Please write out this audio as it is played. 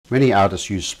Many artists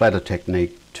use splatter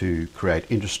technique to create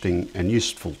interesting and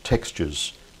useful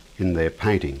textures in their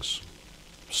paintings.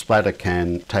 Splatter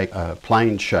can take a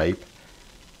plain shape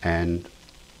and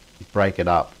break it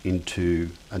up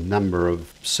into a number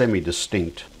of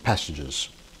semi-distinct passages.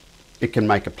 It can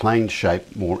make a plain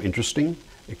shape more interesting.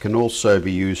 It can also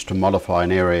be used to modify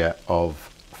an area of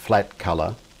flat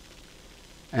colour,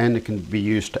 and it can be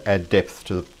used to add depth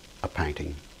to a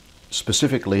painting.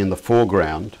 Specifically in the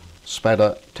foreground,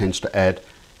 splatter tends to add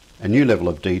a new level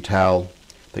of detail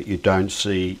that you don't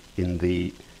see in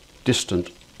the distant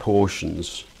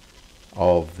portions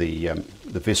of the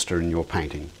vista in your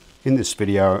painting. In this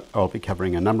video I'll be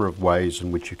covering a number of ways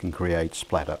in which you can create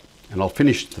splatter, and I'll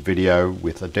finish the video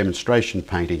with a demonstration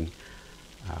painting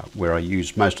where I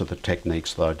use most of the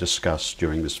techniques that I discussed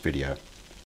during this video.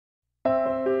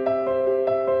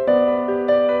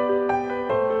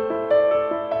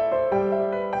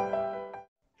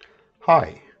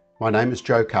 Hi, my name is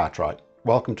Joe Cartwright.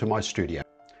 Welcome to my studio.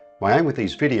 My aim with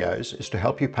these videos is to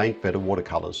help you paint better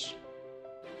watercolours.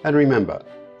 And remember,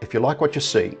 if you like what you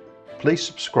see, please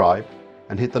subscribe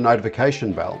and hit the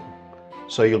notification bell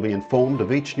so you'll be informed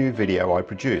of each new video I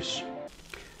produce.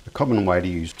 A common way to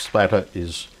use splatter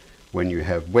is when you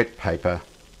have wet paper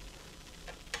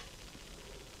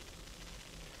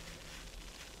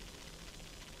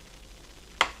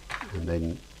and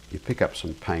then you pick up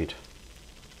some paint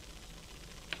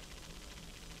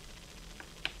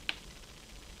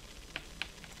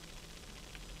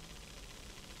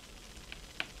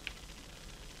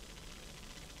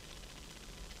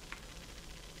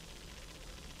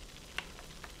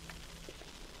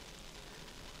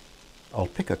I'll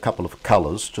pick a couple of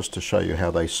colours just to show you how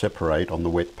they separate on the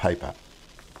wet paper.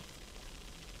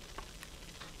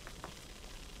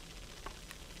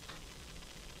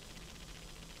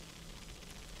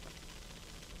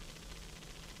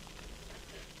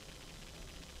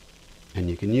 And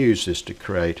you can use this to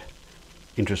create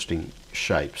interesting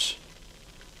shapes.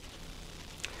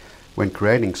 When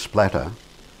creating splatter,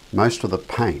 most of the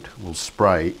paint will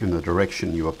spray in the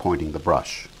direction you are pointing the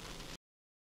brush.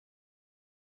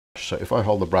 So if I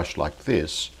hold the brush like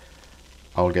this,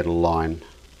 I'll get a line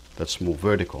that's more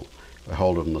vertical. If I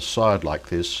hold it on the side like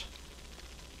this,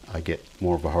 I get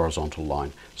more of a horizontal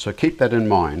line. So keep that in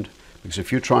mind, because if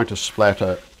you're trying to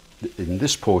splatter in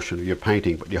this portion of your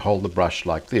painting, but you hold the brush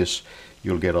like this,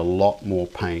 you'll get a lot more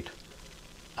paint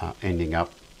ending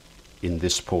up in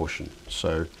this portion.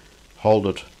 So hold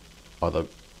it either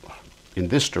in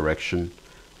this direction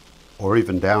or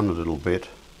even down a little bit,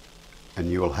 and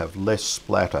you will have less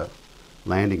splatter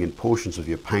landing in portions of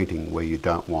your painting where you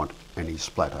don't want any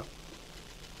splatter.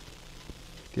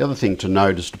 The other thing to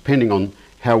note is, depending on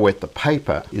how wet the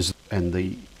paper is and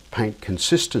the paint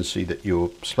consistency that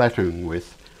you're splattering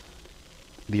with,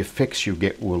 the effects you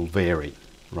get will vary,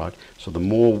 right? So the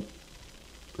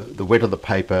wetter the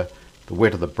paper, the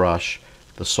wetter the brush,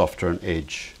 the softer an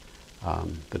edge.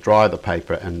 The drier the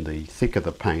paper and the thicker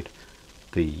the paint,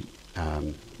 the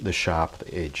sharper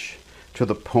the edge. To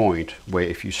the point where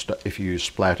if you use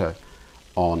splatter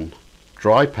on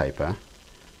dry paper,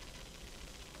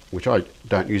 which I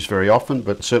don't use very often,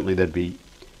 but certainly there'd be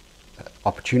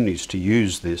opportunities to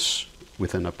use this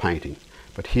within a painting.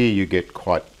 But here you get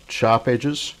quite sharp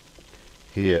edges,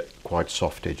 here quite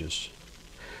soft edges.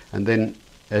 And then,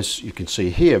 as you can see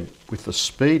here, with the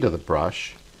speed of the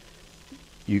brush,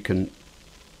 you can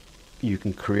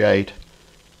create,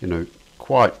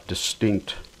 quite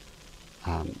distinct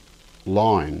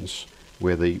lines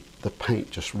where the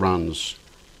paint just runs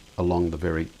along the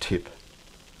very tip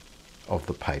of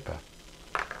the paper.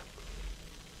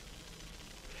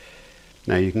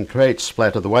 Now you can create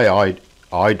splatter the way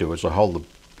I do is I hold the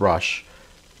brush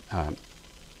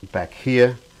back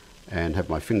here and have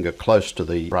my finger close to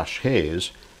the brush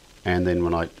hairs, and then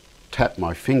when I tap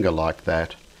my finger like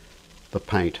that, the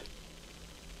paint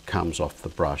comes off the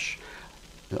brush.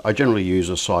 I generally use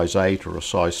a size 8 or a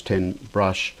size 10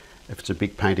 brush. If it's a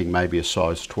big painting, maybe a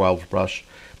size 12 brush,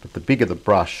 but the bigger the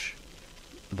brush,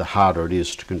 the harder it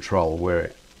is to control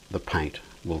where the paint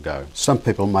will go. Some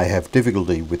people may have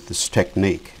difficulty with this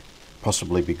technique,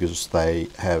 possibly because they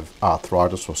have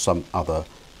arthritis or some other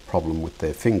problem with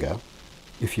their finger.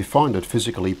 If you find it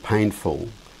physically painful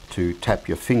to tap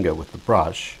your finger with the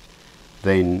brush,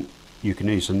 then you can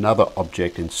use another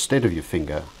object instead of your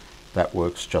finger. That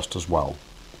works just as well.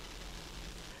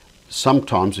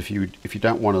 Sometimes if you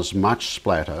don't want as much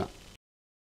splatter,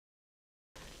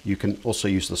 you can also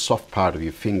use the soft part of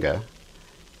your finger,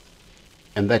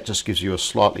 and that just gives you a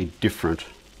slightly different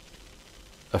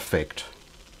effect.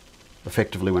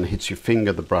 Effectively, when it hits your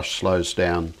finger, the brush slows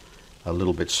down a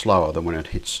little bit slower than when it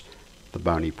hits the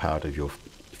bony part of your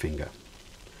finger.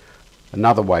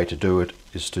 Another way to do it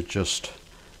is to just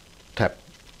tap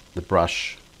the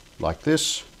brush like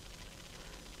this,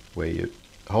 where you're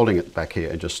holding it back here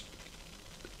and just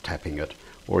tapping it,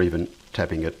 or even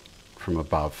tapping it from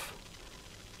above.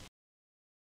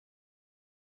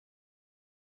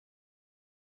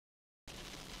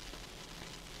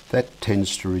 That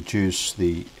tends to reduce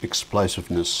the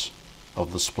explosiveness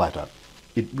of the splatter.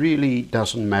 It really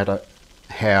doesn't matter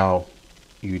how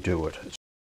you do it.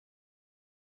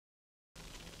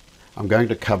 I'm going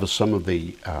to cover some of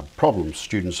the problems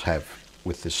students have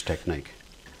with this technique.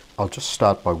 I'll just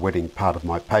start by wetting part of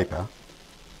my paper.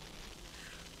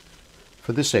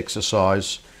 For this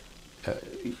exercise,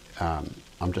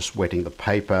 I'm just wetting the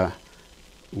paper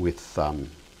with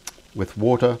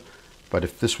water, but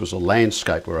if this was a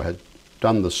landscape where I had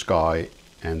done the sky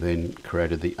and then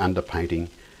created the underpainting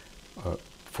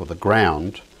for the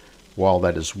ground, while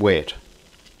that is wet,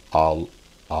 I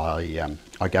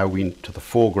go into the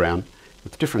foreground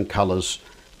with different colours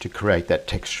to create that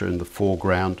texture in the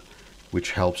foreground,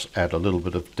 which helps add a little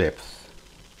bit of depth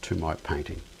to my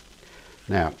painting.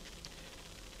 Now,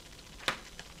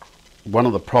 one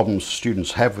of the problems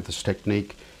students have with this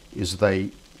technique is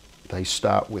they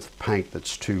start with paint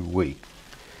that's too weak.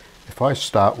 If I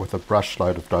start with a brush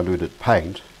load of diluted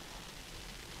paint,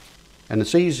 and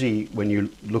it's easy when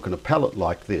you look at a palette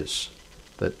like this,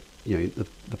 that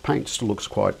the paint still looks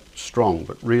quite strong,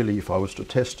 but really if I was to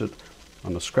test it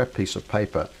on a scrap piece of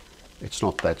paper, it's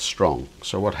not that strong.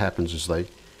 So what happens is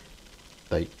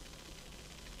they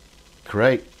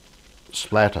create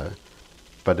splatter,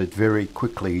 but it very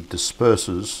quickly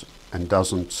disperses and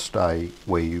doesn't stay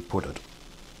where you put it.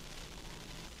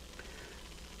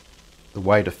 The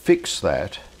way to fix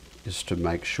that is to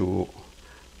make sure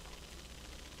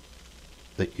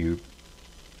that you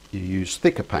use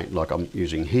thicker paint like I'm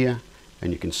using here,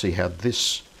 and you can see how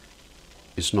this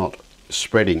is not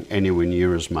spreading anywhere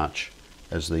near as much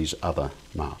as these other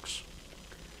marks.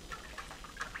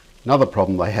 Another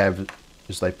problem they have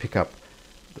is they pick up,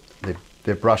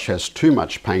 their brush has too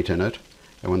much paint in it,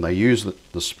 and when they use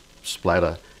the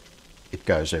splatter, it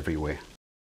goes everywhere.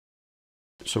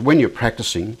 So when you're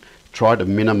practicing, try to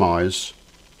minimize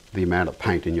the amount of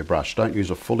paint in your brush. Don't use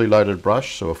a fully loaded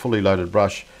brush. So a fully loaded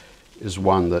brush is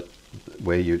one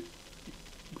where you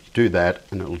do that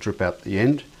and it'll drip out the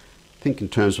end. Think in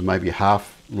terms of maybe a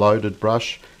half loaded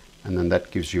brush, and then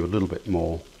that gives you a little bit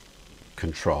more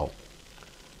control.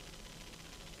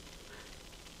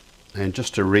 And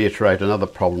just to reiterate, another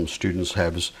problem students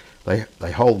have is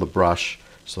they hold the brush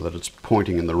so that it's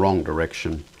pointing in the wrong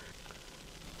direction.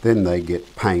 Then they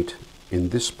get paint in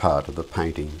this part of the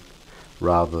painting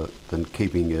rather than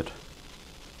keeping it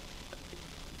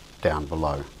down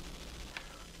below.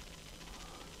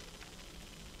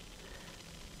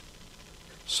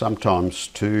 Sometimes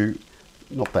too,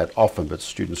 not that often, but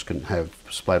students can have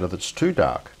splatter that's too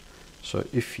dark. So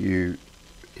if you,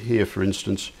 here for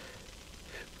instance,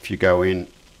 if you go in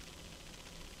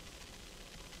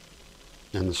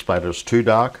and the splatter is too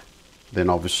dark, then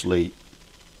obviously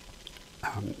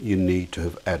you need to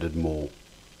have added more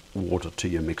water to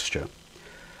your mixture.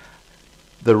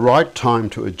 The right time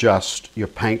to adjust your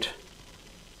paint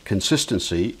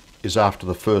consistency is after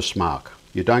the first mark.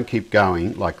 You don't keep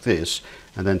going like this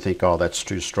and then think, oh, that's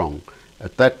too strong.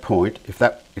 At that point, if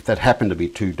that happened to be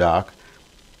too dark,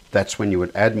 that's when you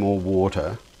would add more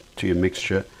water to your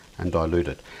mixture and dilute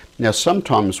it. Now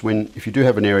sometimes if you do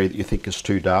have an area that you think is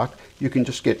too dark, you can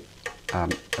just get a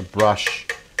brush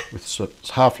it's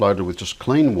half loaded with just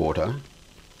clean water,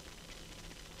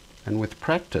 and with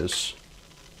practice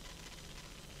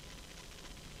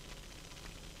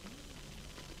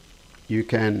you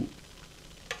can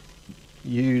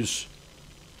use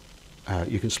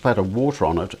you can splatter water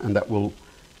on it, and that will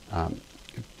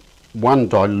one,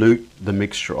 dilute the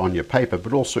mixture on your paper,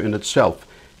 but also in itself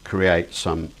create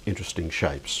some interesting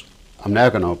shapes. I'm now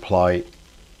going to apply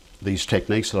these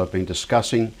techniques that I've been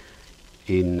discussing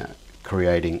in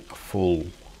creating a full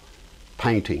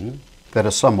painting that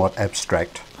are somewhat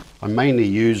abstract. I mainly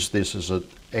use this as an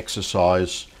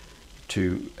exercise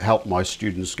to help my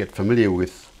students get familiar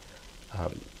with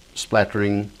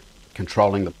splattering,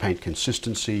 controlling the paint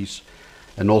consistencies,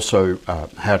 and also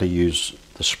how to use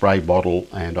the spray bottle,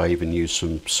 and I even use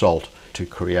some salt to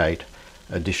create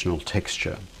additional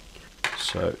texture.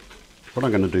 So what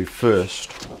I'm going to do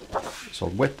first is I'll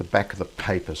wet the back of the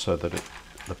paper so that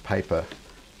the paper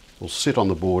will sit on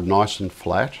the board nice and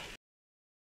flat.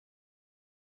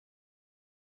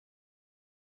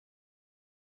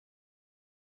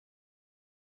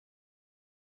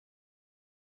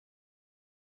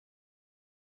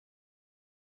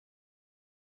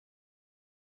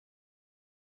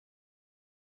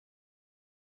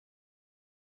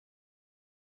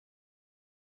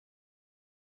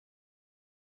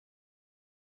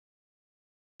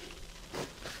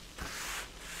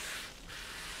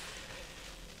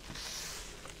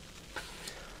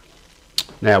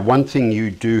 Now, one thing you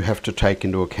do have to take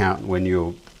into account when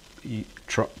you're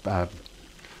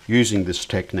using this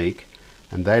technique,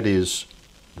 and that is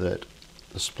that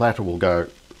the splatter will go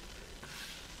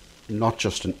not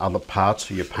just in other parts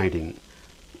of your painting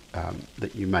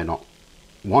that you may not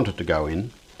want it to go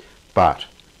in, but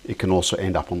it can also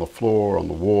end up on the floor, on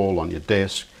the wall, on your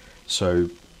desk.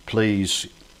 So please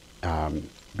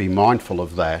be mindful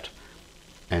of that,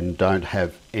 and don't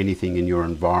have anything in your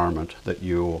environment that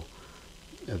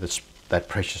that's that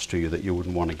precious to you that you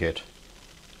wouldn't want to get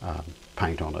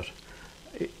paint on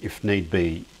it. If need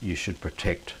be, you should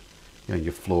protect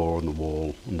your floor and the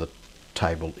wall and the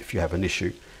table if you have an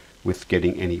issue with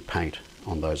getting any paint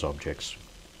on those objects.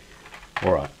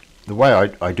 Alright, the way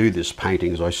I do this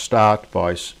painting is I start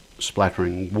by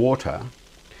splattering water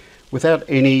without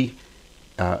any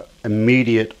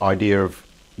immediate idea of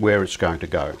where it's going to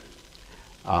go.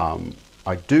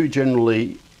 I do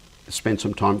generally spend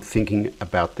some time thinking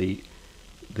about the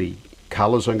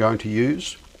colours I'm going to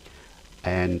use,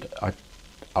 and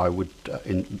I would,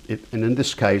 in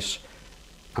this case,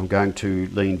 I'm going to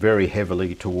lean very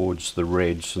heavily towards the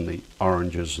reds and the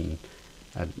oranges and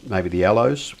maybe the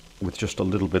yellows with just a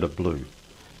little bit of blue.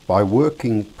 By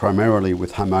working primarily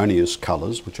with harmonious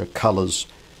colours, which are colours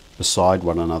beside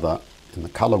one another in the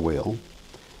colour wheel,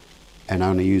 and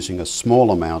only using a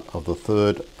small amount of the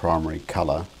third primary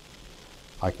colour,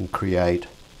 I can create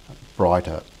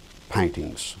brighter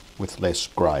paintings with less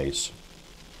greys.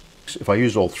 If I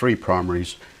use all three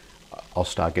primaries, I'll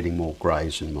start getting more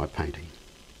greys in my painting.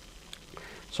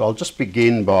 So I'll just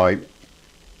begin by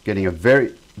getting a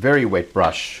very wet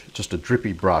brush, just a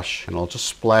drippy brush, and I'll just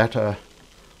splatter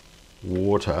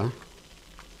water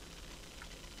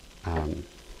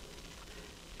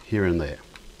here and there.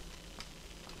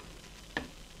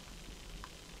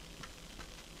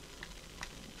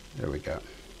 There we go.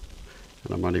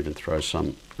 And I might even throw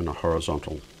some in a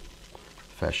horizontal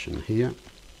fashion here.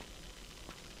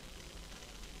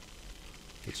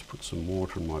 Let's put some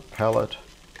water in my palette.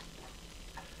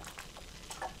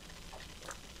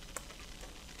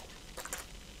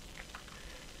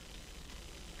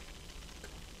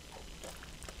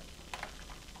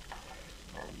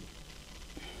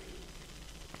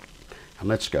 And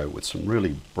let's go with some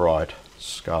really bright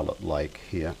Scarlet Lake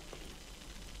here.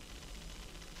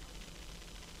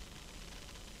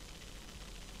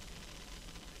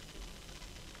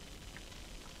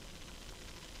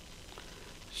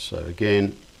 So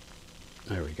again,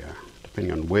 there we go.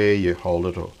 Depending on where you hold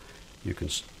it, or you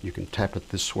can tap it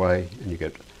this way, and you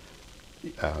get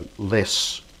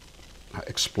less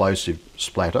explosive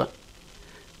splatter,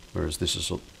 whereas this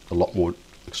is a lot more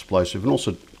explosive and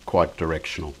also quite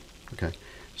directional. Okay,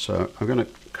 so I'm going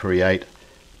to create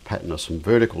a pattern of some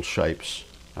vertical shapes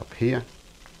up here,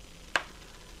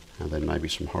 and then maybe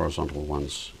some horizontal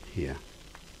ones here.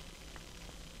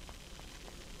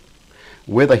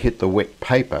 Where they hit the wet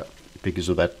paper, because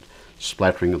of that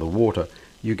splattering of the water,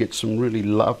 you get some really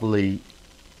lovely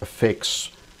effects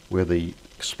where the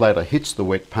splatter hits the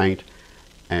wet paint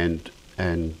and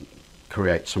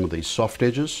create some of these soft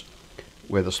edges.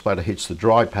 Where the splatter hits the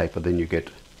dry paper, then you get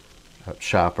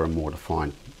sharper and more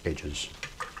defined edges.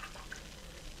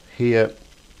 Here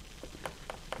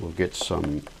we'll get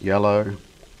some yellow.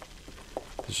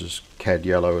 This is cad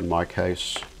yellow in my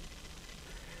case.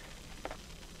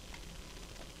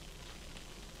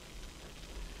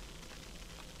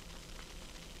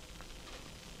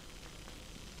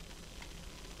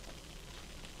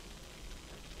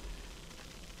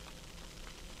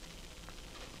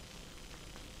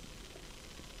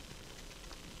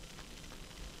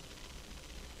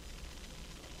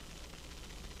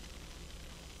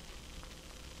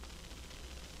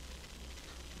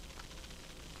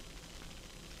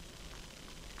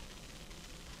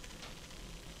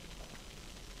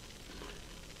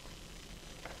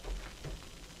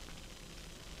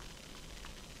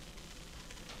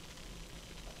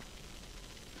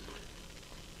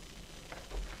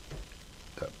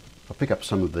 I'll pick up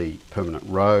some of the permanent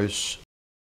rose.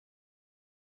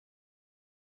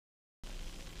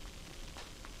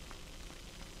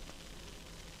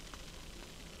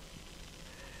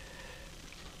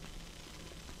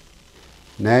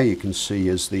 Now you can see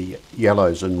as the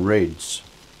yellows and reds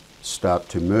start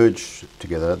to merge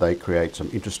together, they create some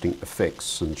interesting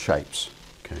effects and shapes.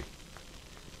 Okay.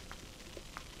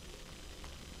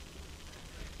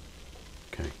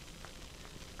 Okay.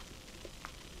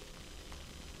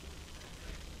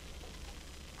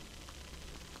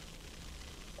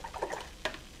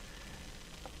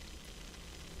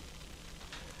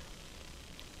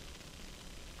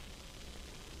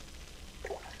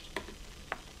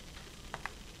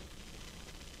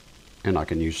 and I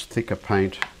can use thicker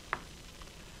paint.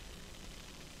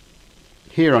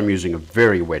 Here I'm using a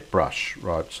very wet brush,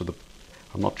 right? So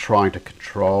I'm not trying to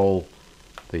control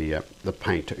the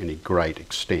paint to any great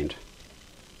extent.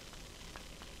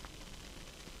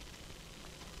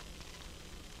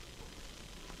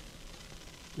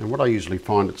 And what I usually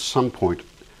find at some point,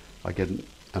 I get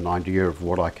an idea of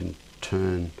what I can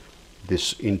turn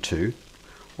this into,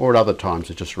 or at other times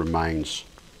it just remains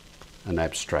an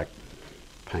abstract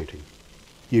painting.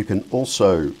 You can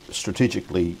also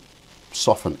strategically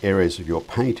soften areas of your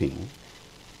painting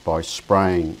by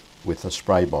spraying with a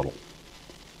spray bottle.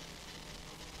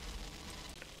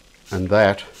 And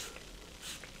that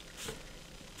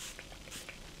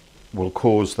will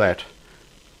cause that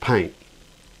paint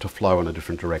to flow in a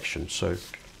different direction. So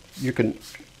you can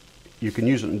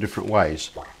use it in different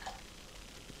ways.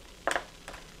 I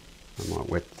might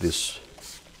wet this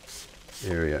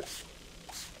area.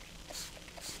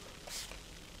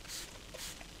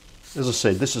 As I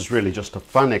said, this is really just a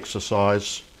fun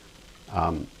exercise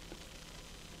and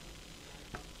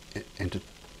to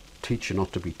teach you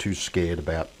not to be too scared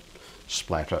about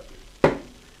splatter.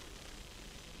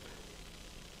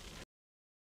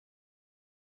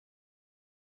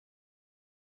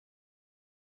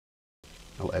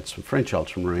 I'll add some French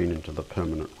ultramarine into the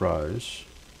permanent rose.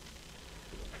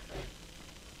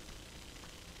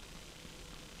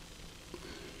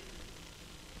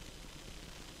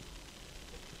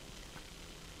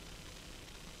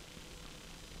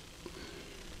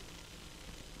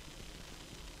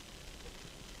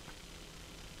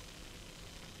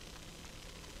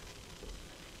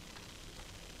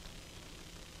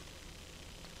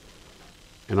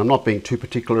 And I'm not being too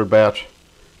particular about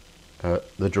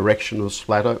the direction of the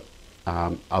splatter,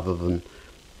 other than,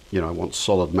 you know, I want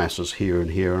solid masses here and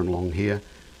here and along here,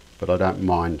 but I don't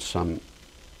mind some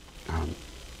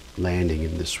landing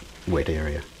in this wet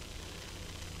area.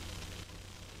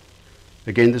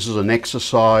 Again, this is an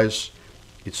exercise.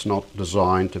 It's not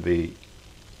designed to be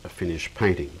a finished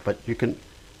painting, but you can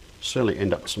certainly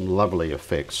end up with some lovely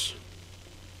effects.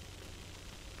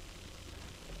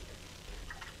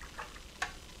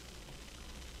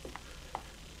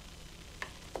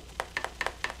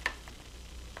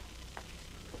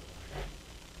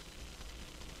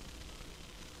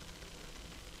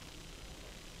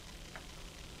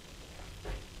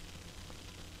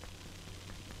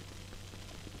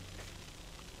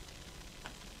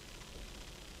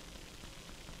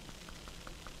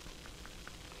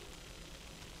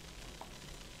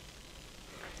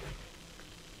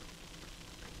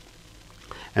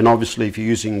 And obviously if you're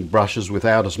using brushes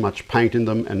without as much paint in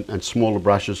them and smaller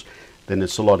brushes, then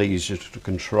it's a lot easier to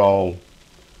control,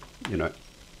 you know,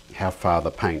 how far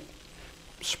the paint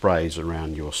sprays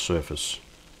around your surface.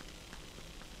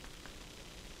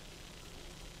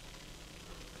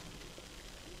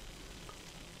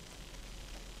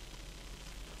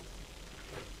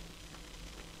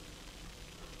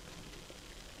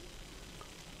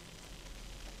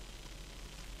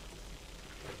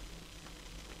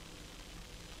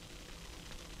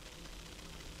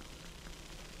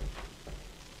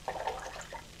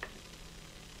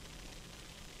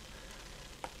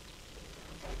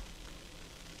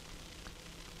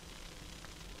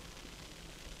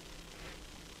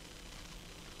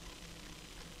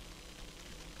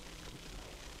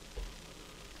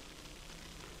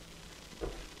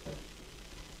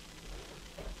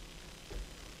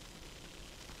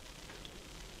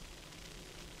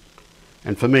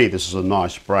 And for me, this is a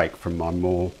nice break from my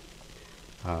more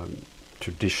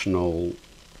traditional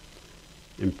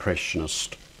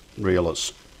impressionist,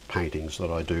 realist paintings that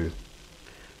I do,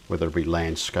 whether it be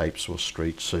landscapes or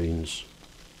street scenes.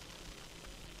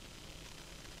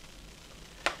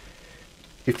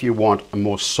 If you want a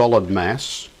more solid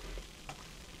mass,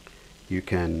 you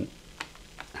can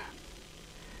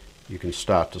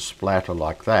start to splatter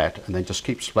like that, and then just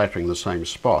keep splattering the same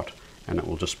spot, and it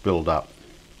will just build up.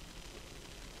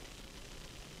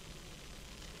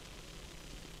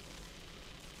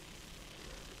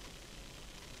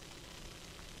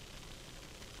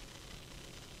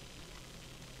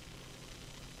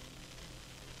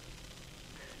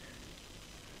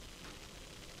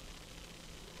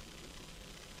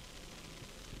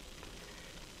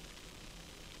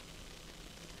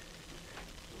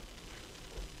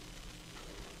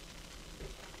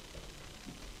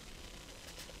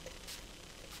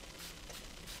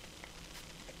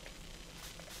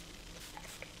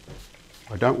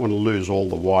 I don't want to lose all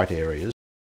the white areas.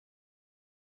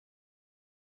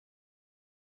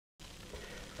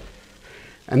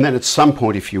 And then at some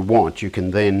point, if you want, you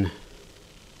can then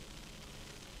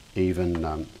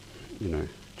even, you know,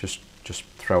 just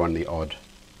throw in the odd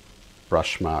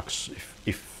brush marks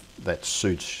if that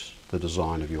suits the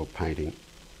design of your painting.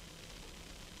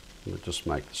 We'll just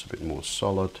make this a bit more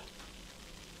solid.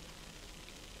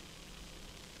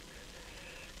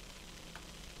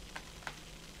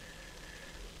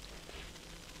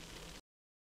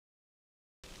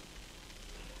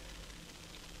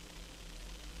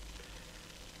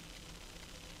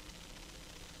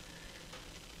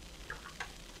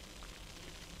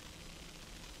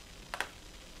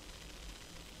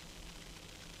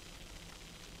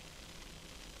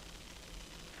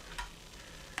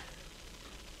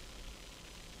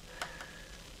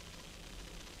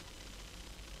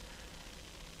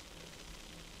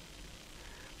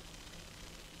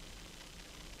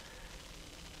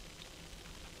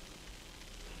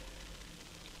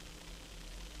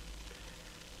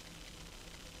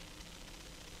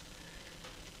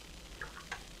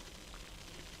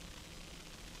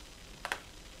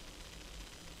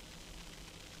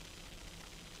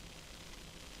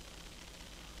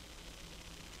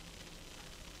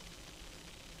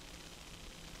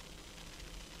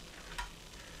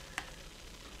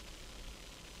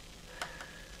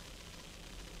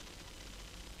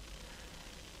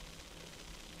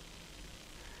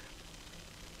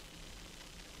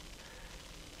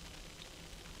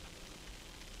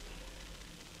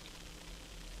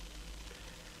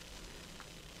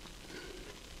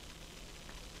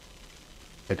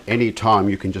 At any time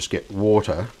you can just get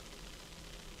water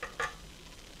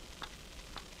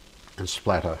and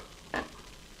splatter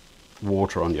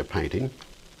water on your painting,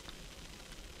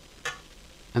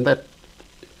 and that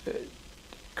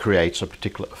creates a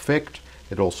particular effect.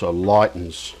 It also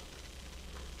lightens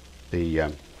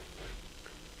the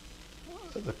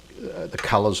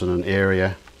colours in an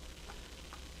area.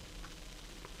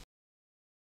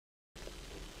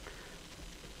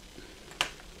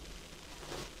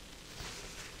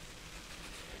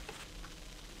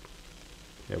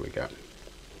 There we go.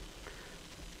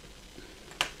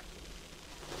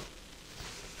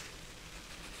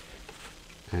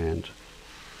 And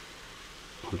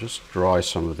I'll just dry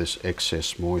some of this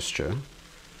excess moisture.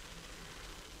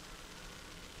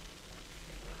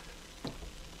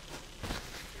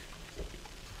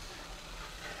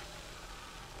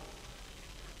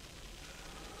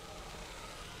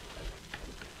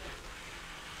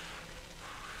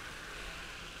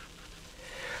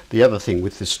 The other thing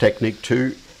with this technique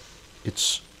too,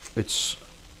 it's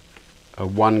a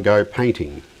one-go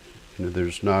painting. You know,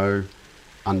 there's no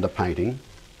underpainting,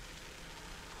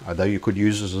 although you could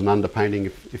use it as an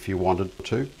underpainting if you wanted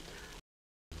to.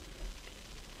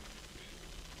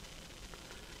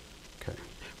 Okay,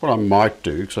 what I might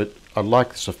do, because I like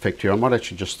this effect here, I might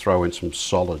actually just throw in some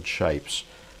solid shapes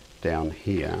down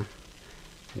here.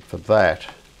 And for that,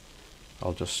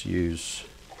 I'll just use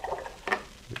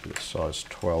a size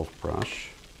 12 brush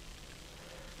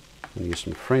and use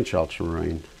some French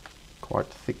ultramarine, quite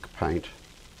thick paint,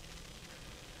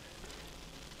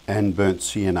 and burnt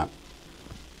sienna.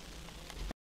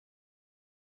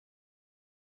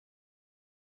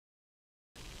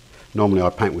 Normally I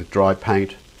paint with dry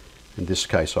paint. In this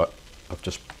case I've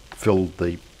just filled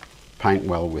the paint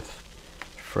well with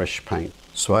fresh paint,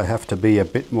 so I have to be a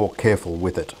bit more careful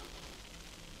with it.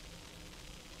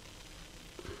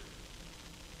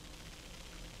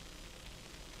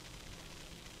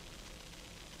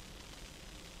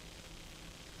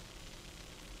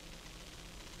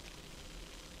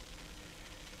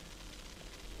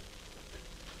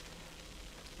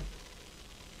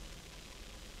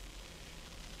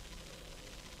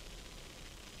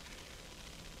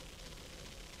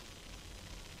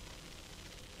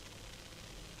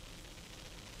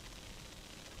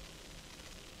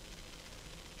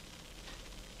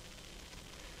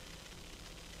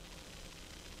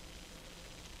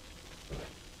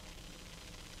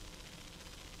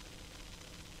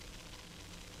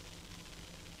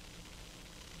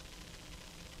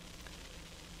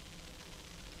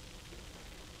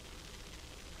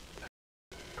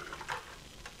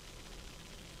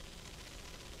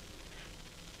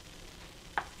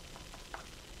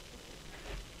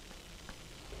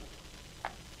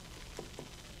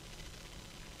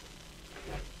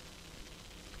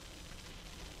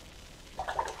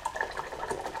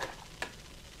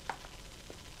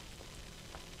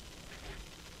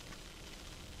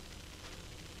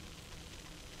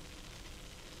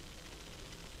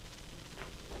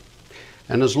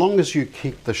 And as long as you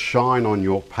keep the shine on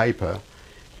your paper,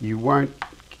 you won't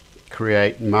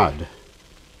create mud.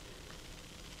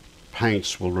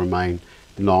 Paints will remain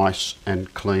nice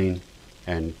and clean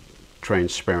and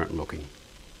transparent looking.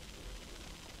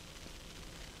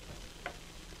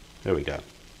 There we go.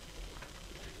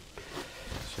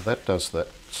 So that does that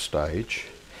stage.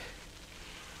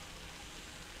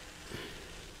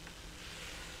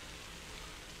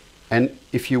 And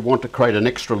if you want to create an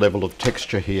extra level of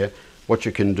texture here, what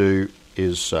you can do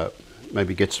is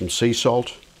maybe get some sea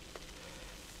salt.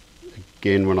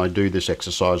 Again, when I do this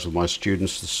exercise with my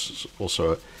students, this is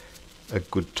also a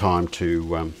good time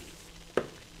to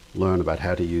learn about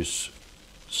how to use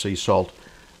sea salt.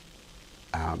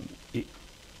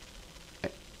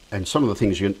 And some of the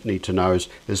things you need to know is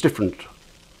there's different,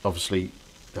 obviously,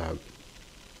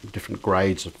 different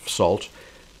grades of salt.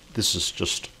 This is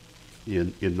just your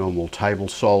normal table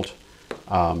salt.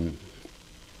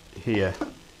 Here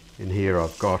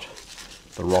I've got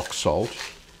the rock salt,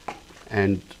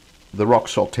 and the rock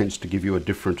salt tends to give you a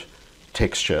different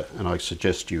texture, and I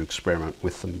suggest you experiment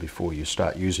with them before you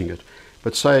start using it.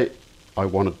 But say I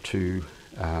wanted to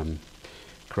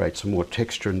create some more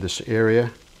texture in this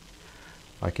area,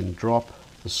 I can drop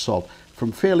the salt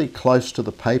from fairly close to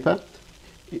the paper.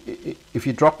 If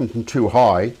you drop them from too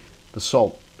high, the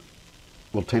salt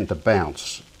will tend to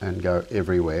bounce and go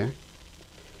everywhere.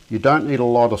 You don't need a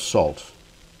lot of salt,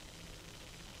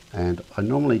 and I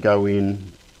normally go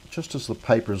in just as the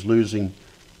paper is losing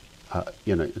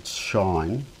its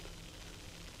shine,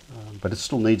 but it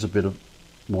still needs a bit of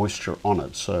moisture on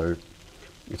it, so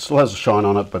it still has a shine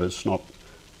on it, but it's not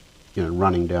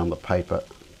running down the paper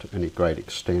to any great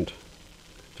extent.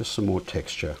 Just some more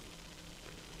texture.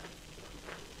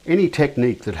 Any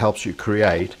technique that helps you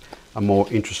create a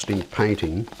more interesting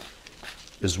painting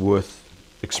is worth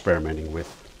experimenting with.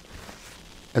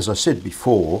 As I said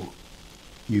before,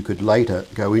 you could later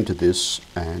go into this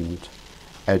and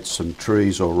add some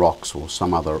trees or rocks or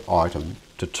some other item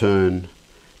to turn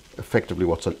effectively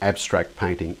what's an abstract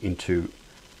painting into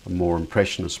a more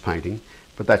impressionist painting,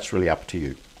 but that's really up to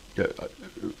you.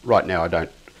 Right now I don't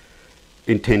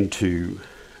intend to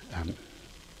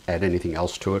add anything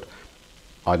else to it.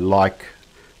 I like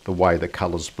the way the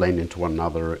colours blend into one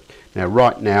another. Now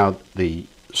right now the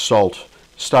salt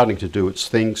is starting to do its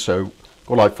thing, so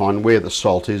what I find where the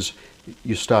salt is,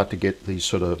 you start to get these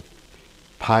sort of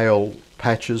pale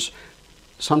patches.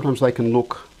 Sometimes they can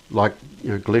look like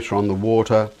glitter on the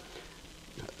water,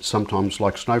 sometimes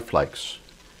like snowflakes,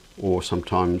 or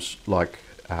sometimes like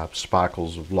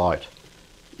sparkles of light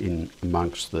in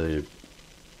amongst the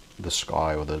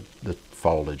sky or the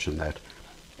foliage and that.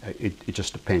 It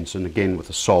just depends, and again with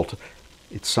the salt,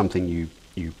 it's something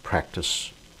you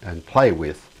practice and play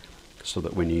with so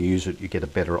that when you use it you get a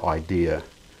better idea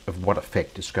of what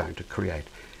effect it's going to create.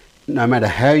 No matter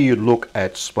how you look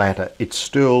at splatter, it's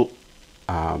still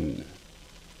a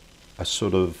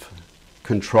sort of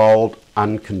controlled,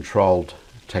 uncontrolled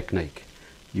technique.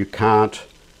 You can't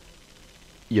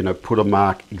put a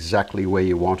mark exactly where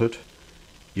you want it.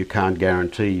 You can't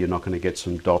guarantee you're not going to get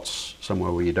some dots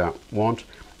somewhere where you don't want.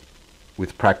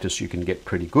 With practice you can get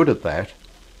pretty good at that,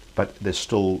 but there's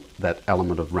still that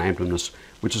element of randomness,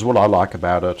 which is what I like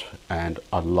about it, and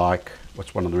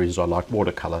what's one of the reasons I like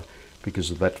watercolor,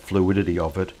 because of that fluidity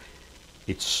of it.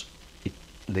 It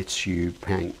lets you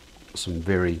paint some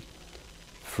very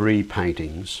free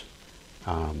paintings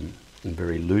and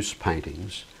very loose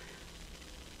paintings.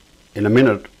 In a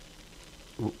minute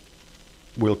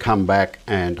we'll come back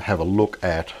and have a look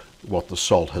at what the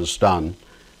salt has done.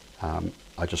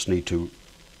 I just need to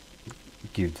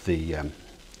give the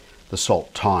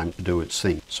salt time to do its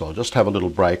thing. So I'll just have a little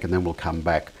break and then we'll come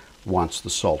back once the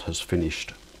salt has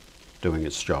finished doing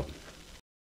its job.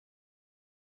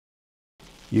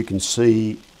 You can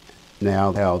see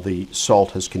now how the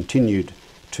salt has continued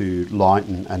to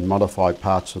lighten and modify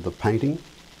parts of the painting.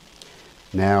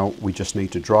 Now we just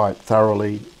need to dry it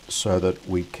thoroughly so that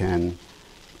we can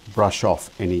brush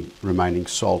off any remaining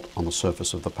salt on the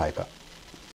surface of the paper.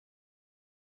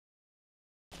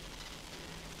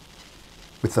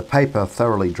 With the paper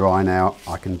thoroughly dry now,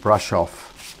 I can brush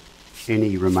off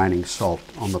any remaining salt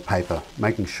on the paper,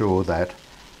 making sure that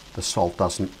the salt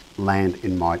doesn't land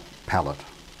in my palette.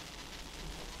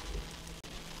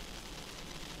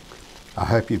 I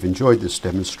hope you've enjoyed this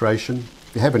demonstration.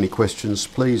 If you have any questions,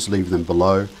 please leave them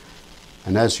below.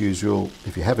 And as usual,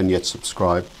 if you haven't yet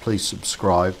subscribed, please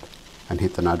subscribe and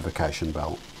hit the notification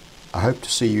bell. I hope to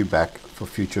see you back for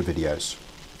future videos.